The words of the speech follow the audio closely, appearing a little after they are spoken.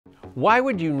Why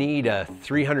would you need a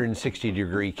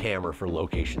 360-degree camera for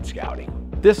location scouting?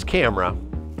 This camera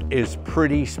is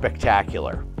pretty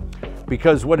spectacular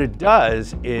because what it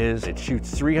does is it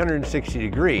shoots 360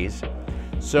 degrees,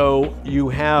 so you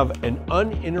have an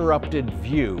uninterrupted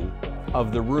view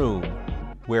of the room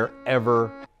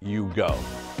wherever you go.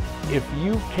 If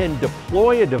you can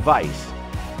deploy a device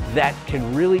that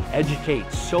can really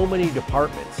educate so many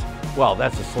departments, well,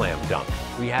 that's a slam dunk.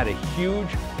 We had a huge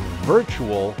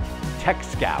virtual tech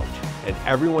scout and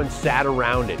everyone sat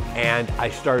around it, and I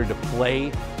started to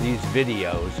play these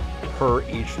videos per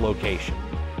each location.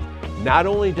 Not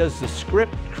only does the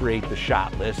script create the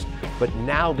shot list, but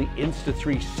now the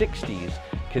Insta360s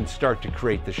can start to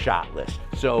create the shot list.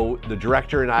 So the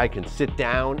director and I can sit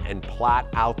down and plot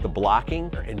out the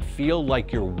blocking and feel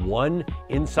like you're one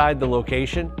inside the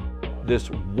location. This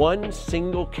one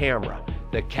single camera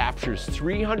that captures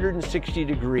 360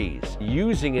 degrees,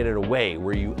 using it in a way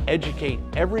where you educate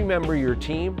every member of your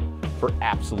team for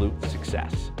absolute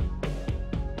success.